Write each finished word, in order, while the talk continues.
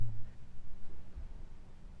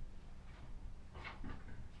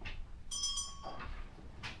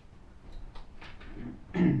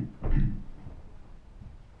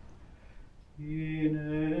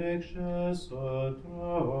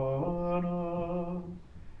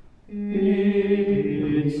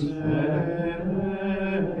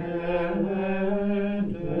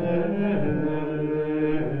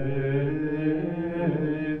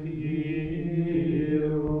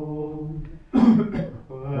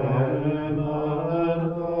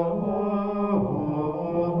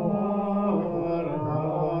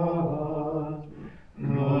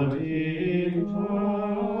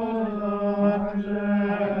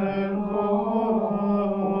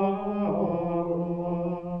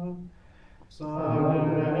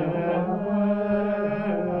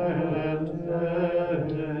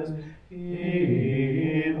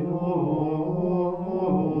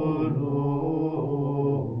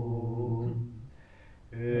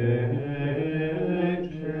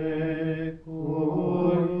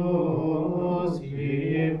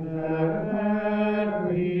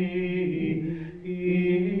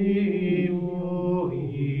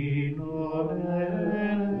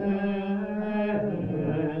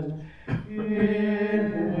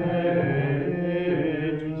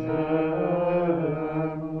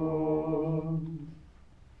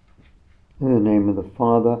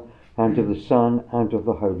the Son, and of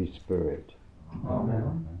the Holy Spirit.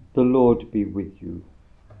 Amen. The Lord be with you.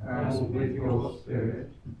 And with your spirit.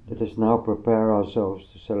 Let us now prepare ourselves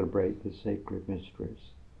to celebrate the sacred mysteries.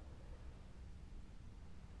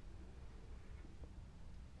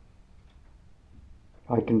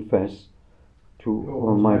 I confess to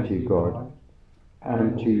Almighty God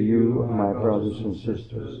and to you, my brothers and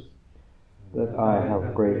sisters, that I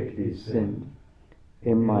have greatly sinned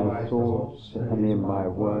in my thoughts and in my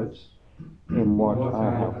words, in what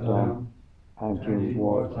I have done and in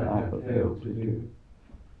what I have failed to do.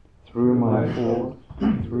 Through my fault,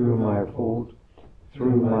 through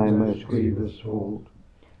my most grievous fault.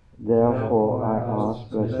 Therefore I ask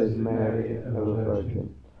Blessed Mary, ever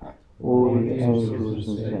Virgin, all the angels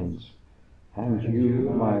and saints, and you,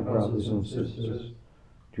 my brothers and sisters,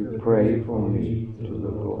 to pray for me to the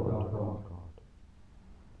Lord our God.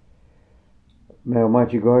 May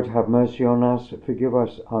Almighty God have mercy on us, forgive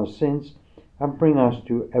us our sins, and bring us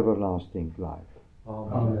to everlasting life.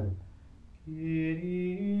 Amen.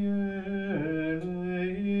 Kyrie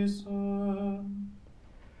eleison.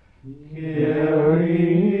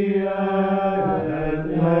 Kyrie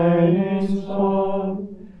eleison.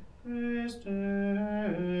 Christe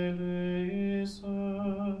eleison.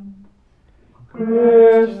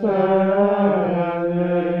 Christe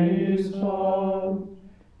eleison.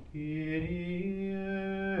 Kyrie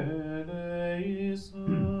eleison.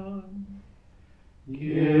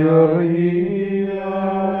 Kyrie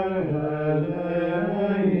eleison.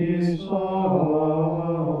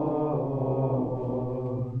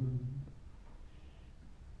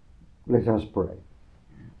 Let us pray.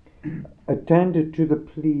 Attend to the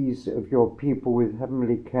pleas of your people with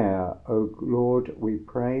heavenly care, O Lord, we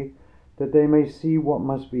pray, that they may see what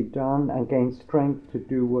must be done and gain strength to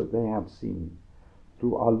do what they have seen.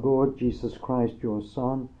 Through our Lord Jesus Christ, your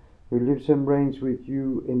Son, who lives and reigns with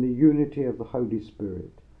you in the unity of the Holy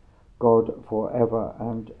Spirit, God for ever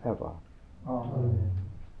and ever. Amen.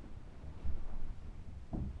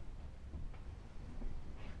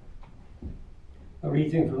 A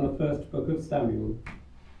reading from the first book of Samuel.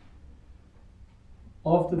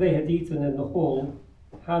 After they had eaten in the hall,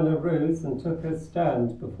 Hannah rose and took her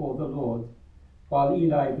stand before the Lord, while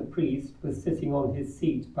Eli the priest was sitting on his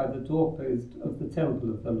seat by the doorpost of the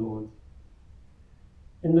temple of the Lord.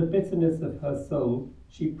 In the bitterness of her soul,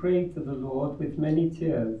 she prayed to the Lord with many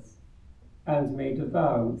tears, and made a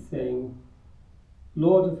vow, saying,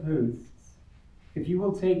 Lord of hosts, if you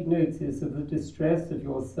will take notice of the distress of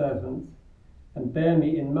your servant, and bear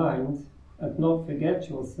me in mind, and not forget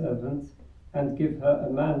your servant, and give her a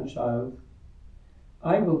man-child,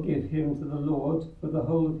 I will give him to the Lord for the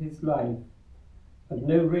whole of his life, and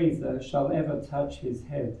no razor shall ever touch his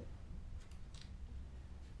head.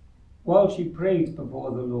 While she prayed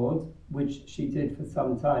before the Lord, which she did for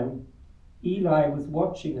some time, Eli was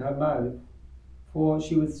watching her mouth, for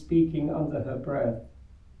she was speaking under her breath.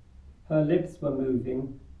 Her lips were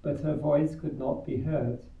moving, but her voice could not be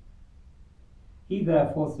heard. He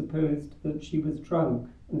therefore supposed that she was drunk,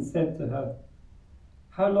 and said to her,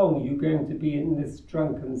 How long are you going to be in this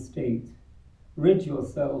drunken state? Rid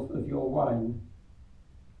yourself of your wine.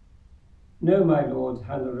 No, my lord,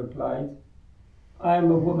 Hannah replied. I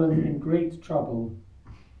am a woman in great trouble.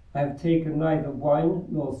 I have taken neither wine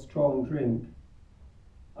nor strong drink.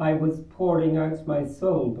 I was pouring out my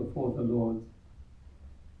soul before the Lord.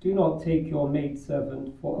 Do not take your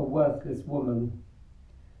maidservant for a worthless woman.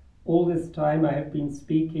 All this time I have been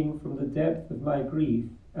speaking from the depth of my grief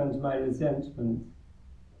and my resentment.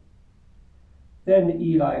 Then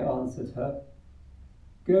Eli answered her,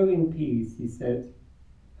 Go in peace, he said,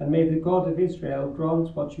 and may the God of Israel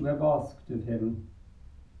grant what you have asked of him.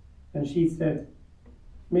 And she said,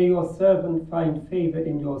 May your servant find favor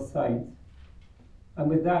in your sight. And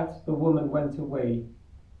with that the woman went away.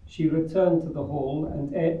 She returned to the hall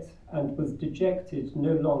and ate and was dejected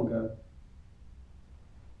no longer.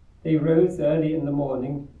 They rose early in the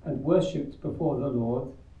morning and worshipped before the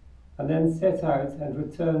Lord, and then set out and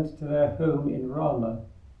returned to their home in Ramah.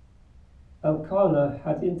 Elkanah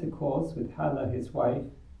had intercourse with Hannah his wife,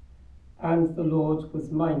 and the Lord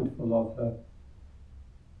was mindful of her.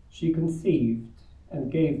 She conceived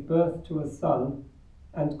and gave birth to a son,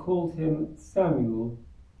 and called him Samuel,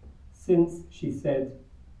 since, she said,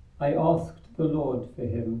 I asked the Lord for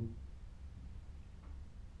him.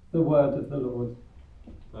 The word of the Lord.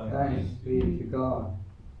 Thanks be to God.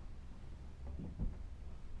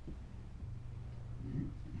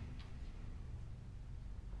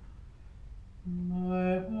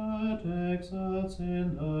 My heart exults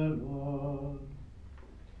in the Lord.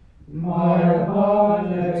 My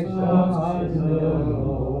heart exults in the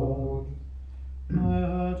Lord. My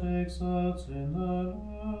heart heart exalts in the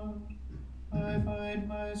Lord. I find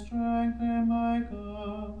my strength in my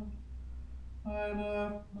God.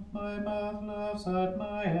 My mouth laughs at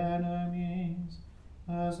my enemies,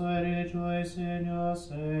 as I rejoice in your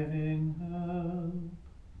saving help.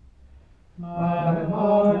 My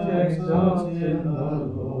heart exalts in the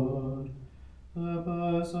Lord. The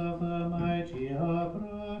bows of the mighty are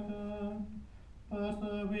broken, but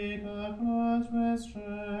the weak are clothed with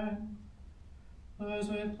strength. Those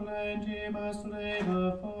with plenty must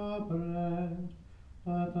labor for bread,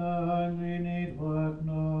 but the hungry need work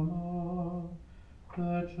no more.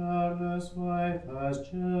 The childless wife has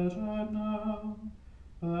children now,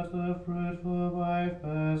 but the fruitful wife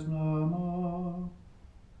bears no more.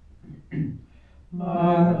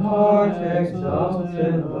 My heart exalts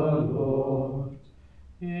in the Lord.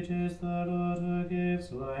 It is the Lord who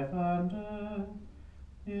gives life and death.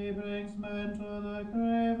 He brings men to the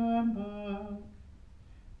grave and back.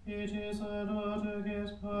 It is the Lord who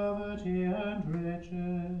gives poverty and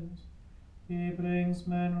riches. He brings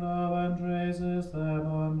men low and raises them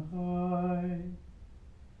on high.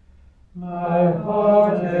 My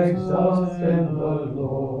heart exalts in the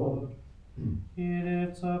Lord. He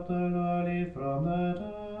lifts up the lowly from the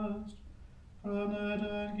dust. From the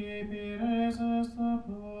dung he raises the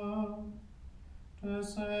poor, to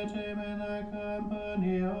set him in the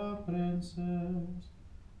company of princes,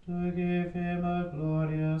 to give him a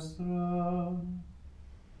glorious throne.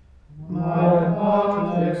 My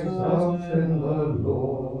heart exalts in the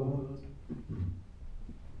Lord.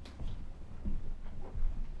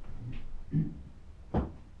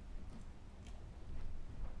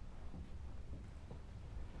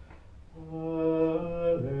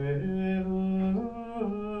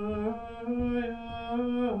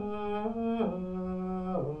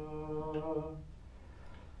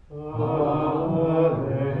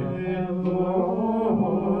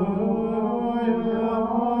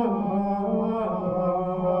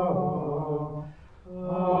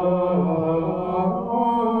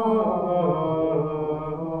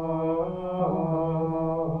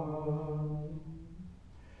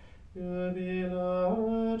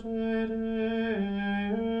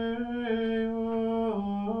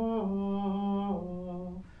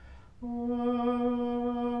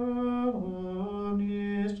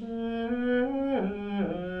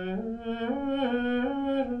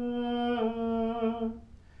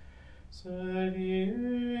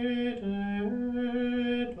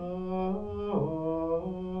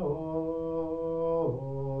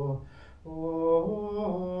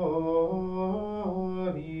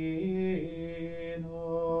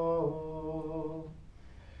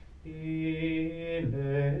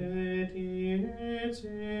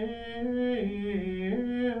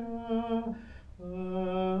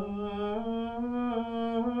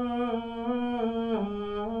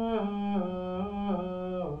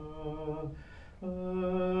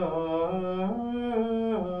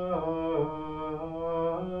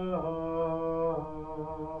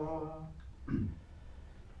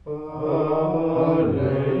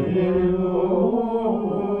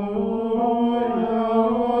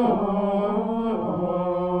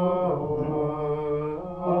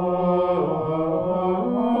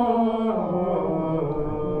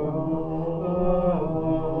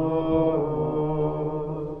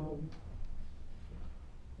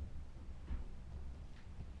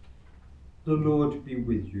 The Lord be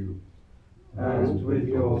with you. And with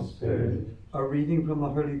your spirit. A reading from the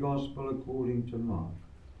Holy Gospel according to Mark.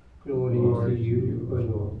 Glory to you, O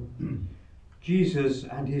Lord. Jesus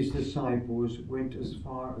and his disciples went as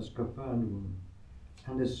far as Capernaum,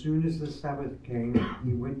 and as soon as the Sabbath came,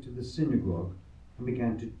 he went to the synagogue and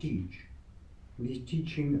began to teach. And his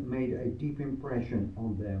teaching made a deep impression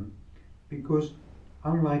on them, because,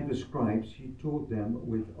 unlike the scribes, he taught them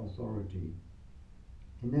with authority.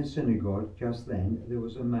 In their synagogue just then there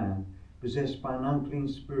was a man possessed by an unclean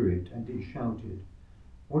spirit, and he shouted,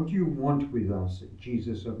 "What do you want with us,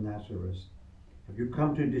 Jesus of Nazareth? Have you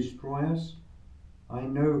come to destroy us? I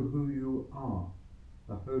know who you are,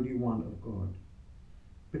 the Holy One of God."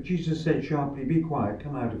 But Jesus said sharply, "Be quiet,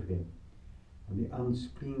 come out of him." And the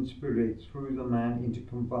unclean spirit threw the man into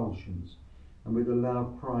convulsions, and with a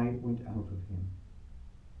loud cry went out of him.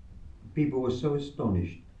 People were so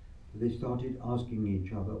astonished that they started asking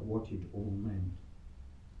each other what it all meant.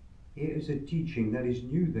 "Here is a teaching that is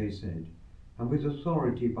new," they said, "and with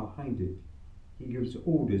authority behind it. He gives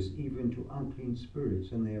orders even to unclean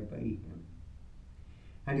spirits, and they obey him."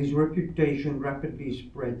 And his reputation rapidly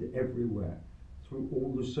spread everywhere through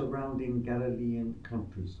all the surrounding Galilean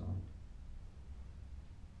countryside.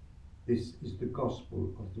 This is the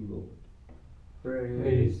gospel of the Lord.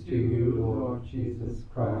 Praise to you, Lord Jesus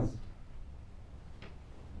Christ.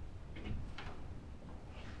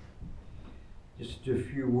 Just a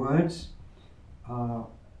few words about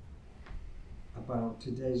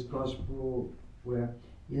today's Gospel, where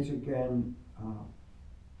yet again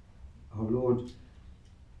our Lord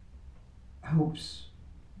helps,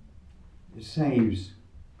 saves,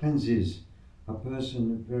 cleanses a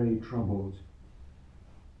person very troubled.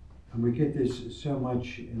 And we get this so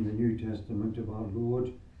much in the New Testament of our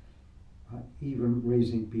Lord, even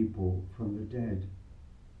raising people from the dead.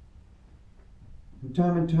 And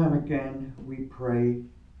time again, we pray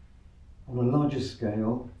on a larger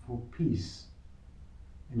scale for peace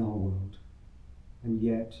in our world. And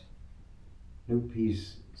yet, no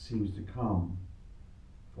peace seems to come.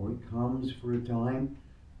 For it comes for a time,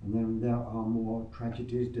 and then there are more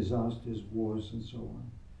tragedies, disasters, wars, and so on.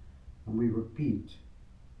 And we repeat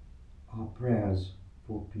our prayers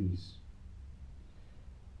for peace.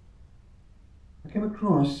 I came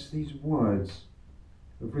across these words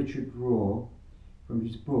of Richard Rohr from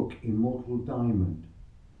his book Immortal Diamond.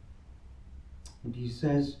 And he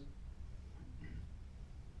says,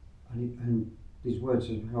 and these words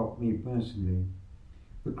have helped me personally,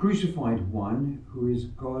 the crucified one, who is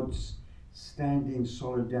God's standing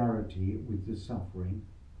solidarity with the suffering,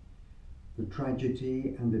 the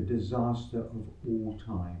tragedy and the disaster of all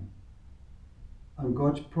time, and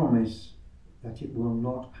God's promise that it will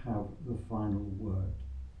not have the final word.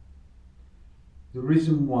 The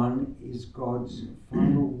risen one is God's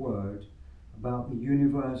final word about the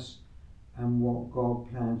universe and what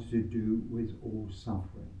God plans to do with all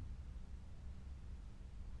suffering.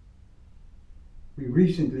 We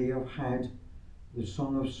recently have had the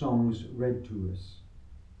Song of Songs read to us.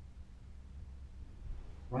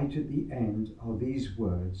 Right at the end are these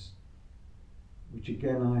words, which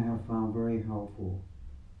again I have found very helpful.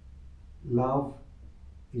 Love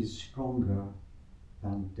is stronger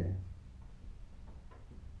than death.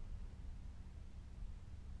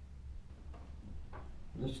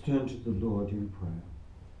 Let's turn to the Lord in prayer.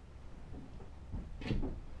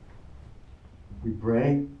 We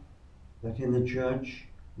pray that in the church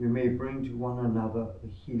we may bring to one another the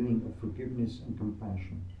healing of forgiveness and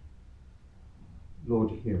compassion.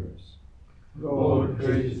 Lord, hear us. Lord,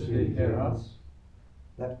 graciously hear us.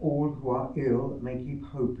 That all who are ill may keep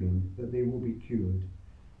hoping that they will be cured,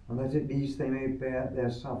 and that at least they may bear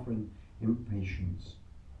their suffering in patience.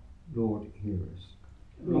 Lord, hear us.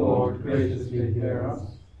 Lord, graciously hear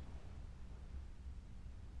us.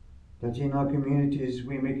 That in our communities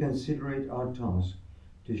we may consider it our task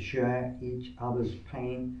to share each other's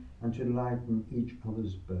pain and to lighten each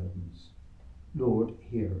other's burdens. Lord,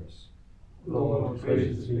 hear us. Lord,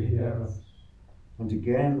 graciously hear us. And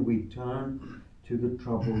again we turn to the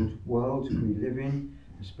troubled world we live in,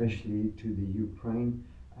 especially to the Ukraine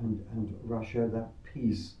and Russia, that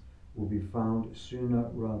peace will be found sooner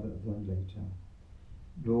rather than later.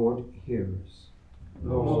 Lord, hear us.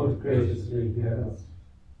 Lord, graciously hear us.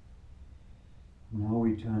 Now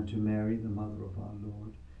we turn to Mary, the Mother of our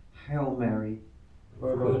Lord. Hail Mary,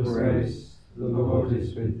 full of grace, the Lord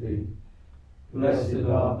is with thee. Blessed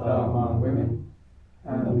art thou among women,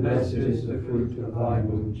 and blessed is the fruit of thy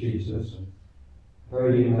womb, Jesus.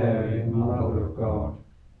 Holy Mary, Mother of God,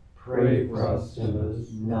 pray for us sinners,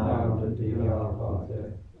 now and at the hour of our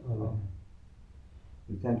death. Amen.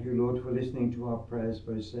 We thank you, Lord, for listening to our prayers,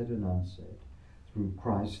 both said and unsaid, through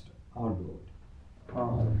Christ our Lord.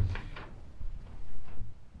 Amen.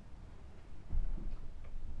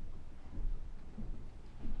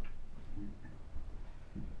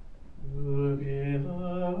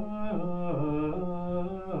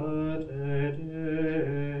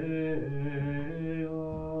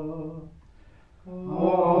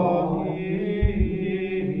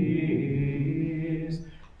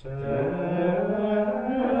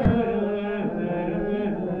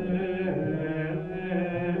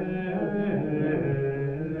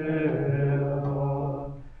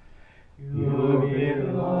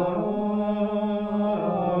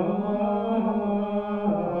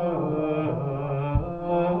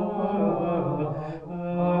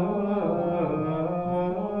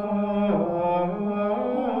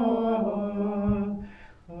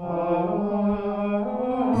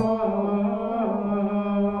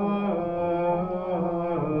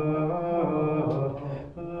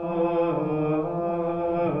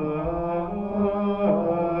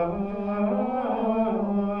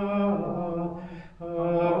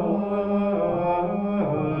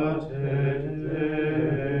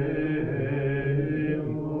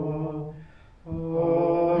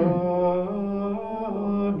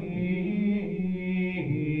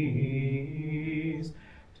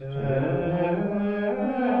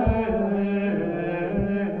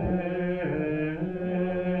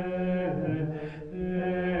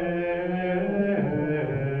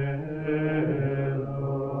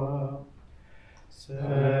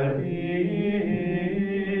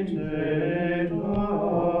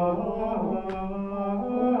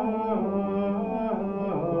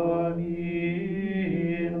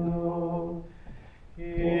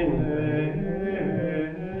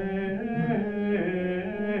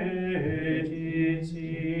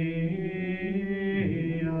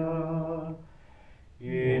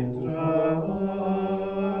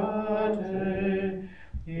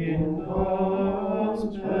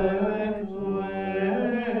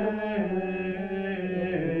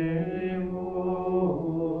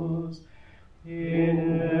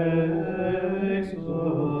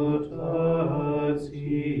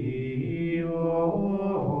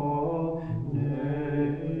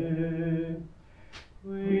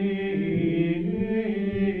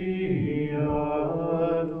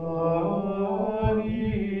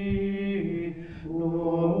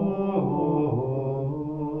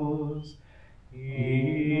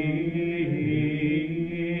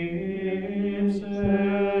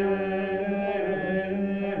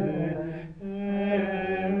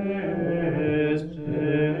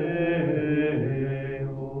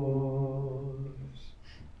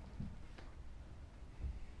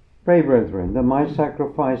 Pray, brethren, that my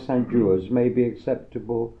sacrifice and yours may be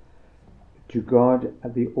acceptable to God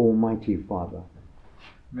the Almighty Father.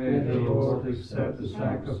 May the Lord accept the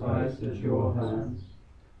sacrifice at your hands,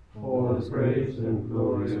 for the praise and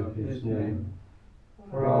glory of his name,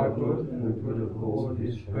 for our good and the good of all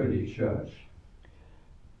his holy church.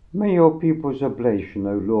 May your people's oblation,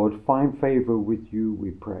 O Lord, find favour with you,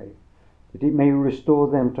 we pray, that it may restore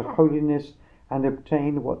them to holiness and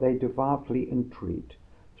obtain what they devoutly entreat,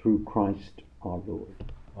 through Christ our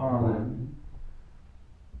Lord. Amen.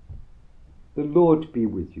 The Lord be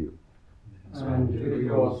with you. And with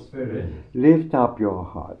your spirit. Lift up your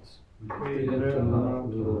hearts. We lift them up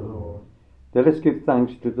to the Lord. Let us give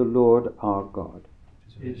thanks to the Lord our God.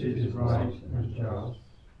 It is right and just.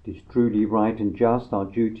 It is truly right and just, our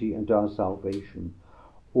duty and our salvation,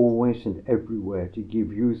 always and everywhere to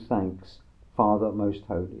give you thanks, Father most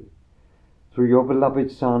holy. Through your beloved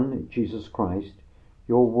Son, Jesus Christ,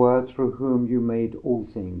 your Word through whom you made all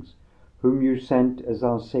things, whom you sent as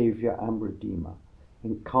our Saviour and Redeemer,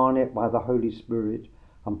 incarnate by the Holy Spirit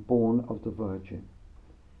and born of the Virgin.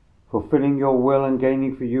 Fulfilling your will and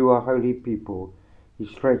gaining for you a holy people, he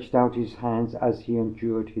stretched out his hands as he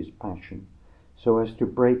endured his passion, so as to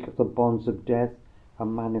break the bonds of death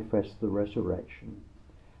and manifest the resurrection.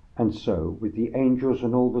 And so, with the angels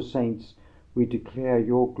and all the saints, we declare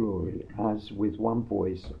your glory, as with one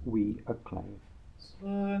voice we acclaim.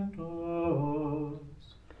 Sanctus,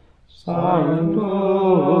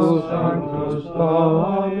 Sanctus, Sanctus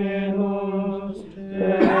Dominus,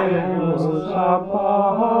 Deus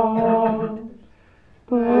Sabaoth,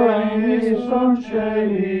 praise from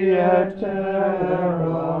Celi et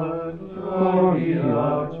terra,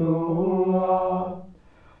 gloria tua,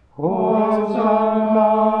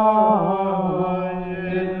 Hosanna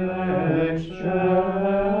in excelsis,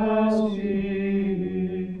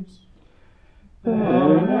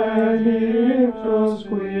 benedictus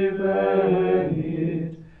qui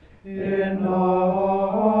venit in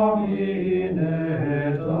nomine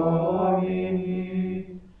Domini,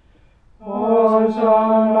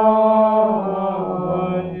 Hosanna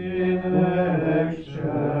in excelsis.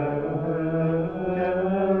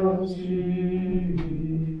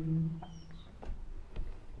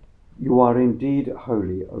 You are indeed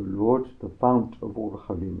holy, O Lord, the fount of all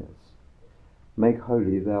holiness. Make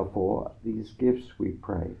holy, therefore, these gifts, we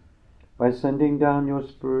pray, by sending down your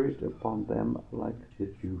Spirit upon them like the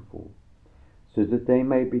dewfall, so that they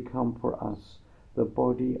may become for us the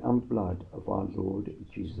body and blood of our Lord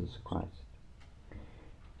Jesus Christ.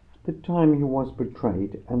 At the time he was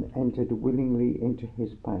betrayed and entered willingly into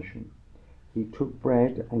his passion, he took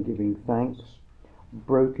bread and, giving thanks,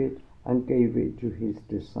 broke it and gave it to his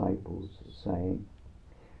disciples, saying,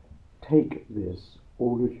 "Take this,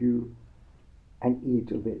 all of you, and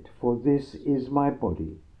eat of it, for this is my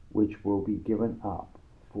body, which will be given up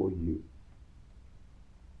for you."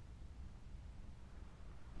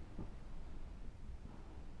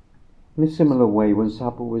 In a similar way, when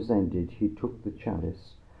supper was ended, he took the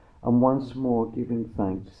chalice, and once more giving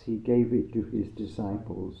thanks, he gave it to his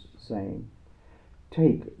disciples, saying,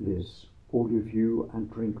 "Take this, all of you, and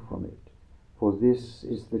drink from it, for this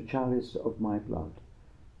is the chalice of my blood,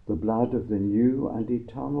 the blood of the new and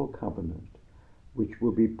eternal covenant, which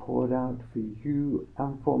will be poured out for you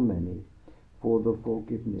and for many for the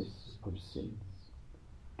forgiveness of sins.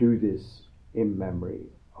 Do this in memory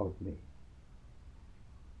of me."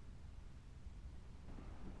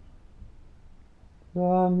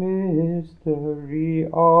 The mystery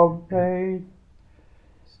of faith.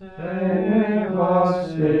 Save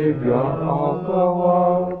us, Saviour of the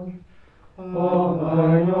world, for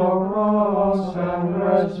by your cross and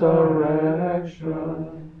resurrection,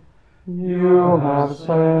 you have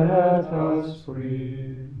set us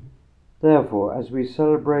free. Therefore, as we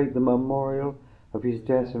celebrate the memorial of his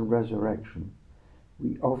death and resurrection,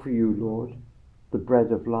 we offer you, Lord, the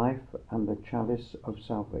bread of life and the chalice of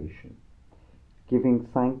salvation, giving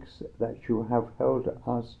thanks that you have held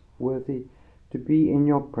us worthy to be in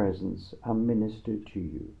your presence and minister to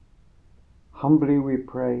you. Humbly we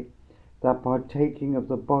pray that, partaking of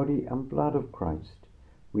the body and blood of Christ,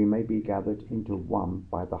 we may be gathered into one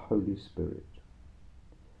by the Holy Spirit.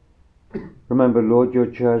 Remember, Lord, your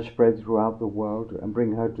church spread throughout the world, and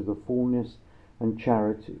bring her to the fullness and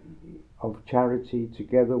charity,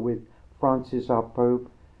 together with Francis our Pope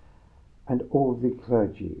and all the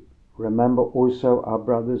clergy. Remember also our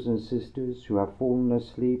brothers and sisters who have fallen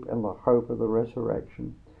asleep in the hope of the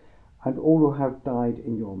resurrection, and all who have died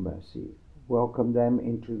in your mercy. Welcome them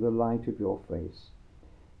into the light of your face.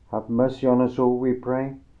 Have mercy on us all, we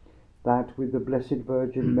pray, that with the Blessed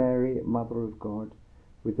Virgin Mary, Mother of God,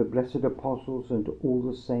 with the blessed apostles and all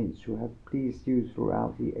the saints who have pleased you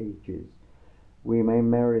throughout the ages, we may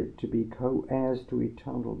merit to be co-heirs to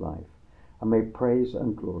eternal life, and may praise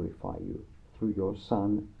and glorify you through your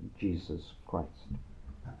Son, Jesus Christ.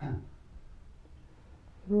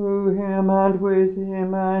 Through him and with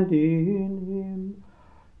him and in him,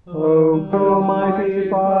 O Almighty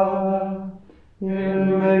Father, in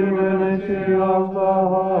the unity of the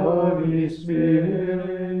Holy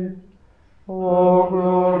Spirit, all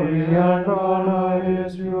glory and honor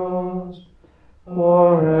is yours,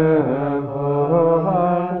 forever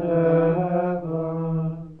and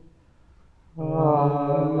ever.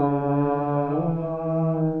 Amen.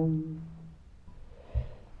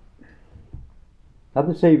 At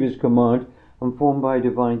the Saviour's command, and formed by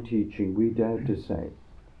divine teaching, we dare to say,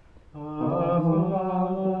 Our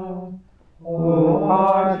Father, who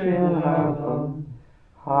art in heaven,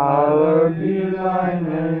 hallowed be thy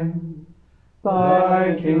name.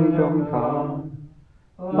 Thy kingdom come,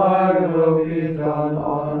 thy will be done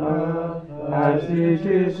on earth as it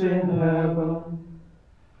is in heaven.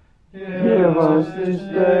 Give us this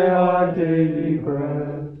day our daily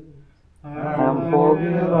bread, and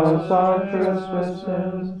forgive us our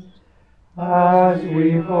trespasses, as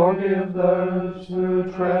we forgive those who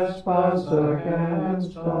trespass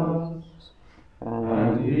against us.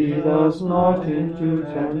 And lead us not into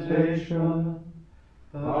temptation,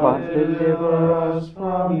 but deliver us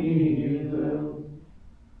from evil.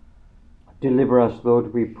 Deliver us,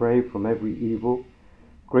 Lord, we pray, from every evil.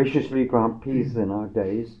 Graciously grant peace in our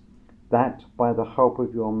days, that, by the help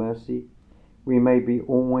of your mercy, we may be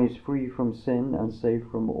always free from sin and safe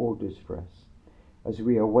from all distress, as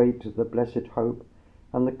we await the blessed hope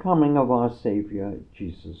and the coming of our Saviour,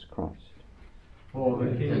 Jesus Christ. For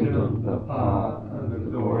the kingdom, the power, and the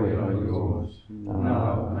glory are yours,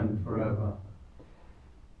 now and forever.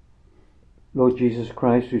 Lord Jesus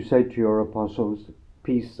Christ, who said to your apostles,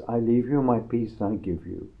 Peace I leave you, my peace I give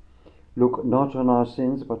you, look not on our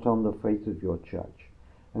sins, but on the faith of your church,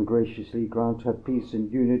 and graciously grant her peace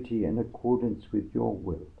and unity in accordance with your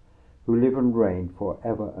will, who live and reign for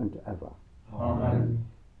ever and ever. Amen.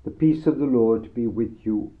 The peace of the Lord be with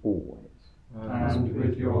you always. And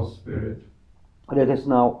with your spirit. Let us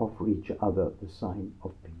now offer each other the sign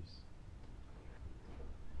of peace.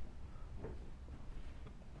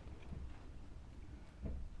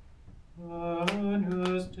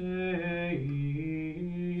 Agnus Dei,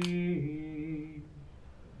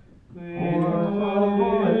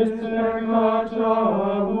 Quid peccata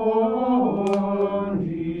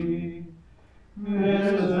mundi,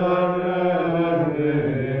 miserere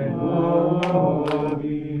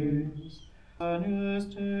nobis. Agnus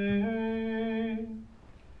Dei,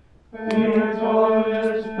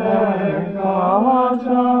 Quid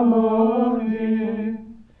peccata mundi,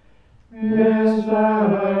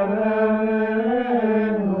 miserere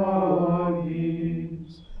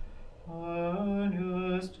nobis.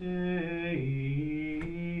 Agnus Dei,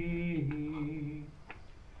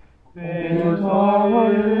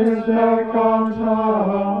 Quid peccata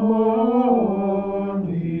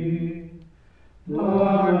mundi,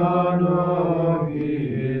 dona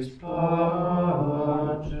nobis pacem.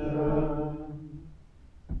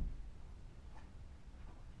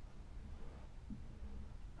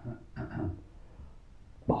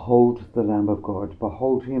 Behold the Lamb of God,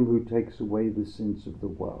 behold him who takes away the sins of the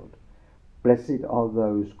world. Blessed are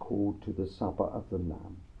those called to the supper of the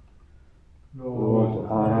Lamb.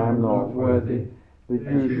 Lord, I am not worthy that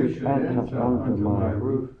you should enter under my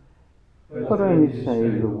roof, but only say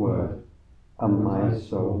the word, and my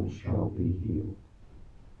soul shall be healed.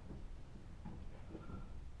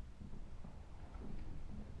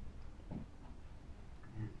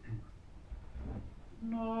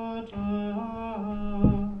 not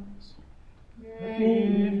us, Christi,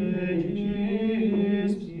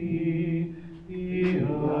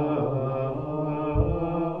 us,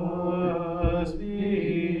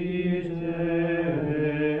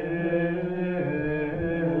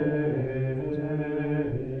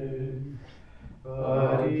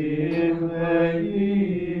 but in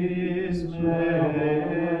his name,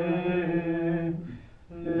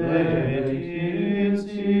 let it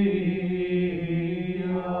see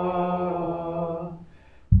our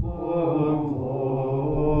comfort,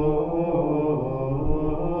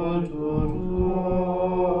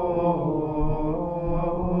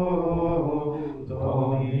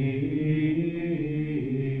 Domine.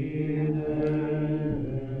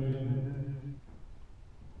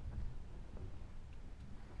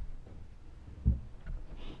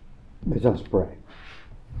 Let us pray.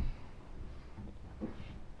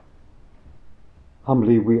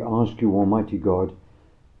 Humbly we ask you, Almighty God,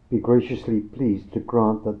 be graciously pleased to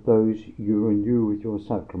grant that those you renew with your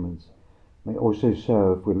sacraments may also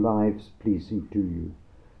serve with lives pleasing to you,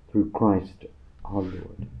 through Christ our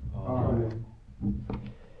Lord. Amen.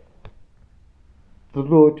 The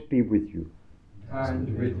Lord be with you.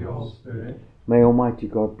 And with your spirit. May Almighty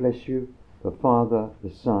God bless you, the Father,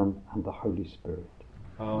 the Son, and the Holy Spirit.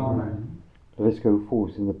 Amen. Let us go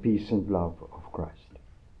forth in the peace and love of Christ.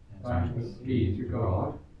 Thanks be to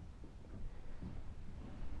God.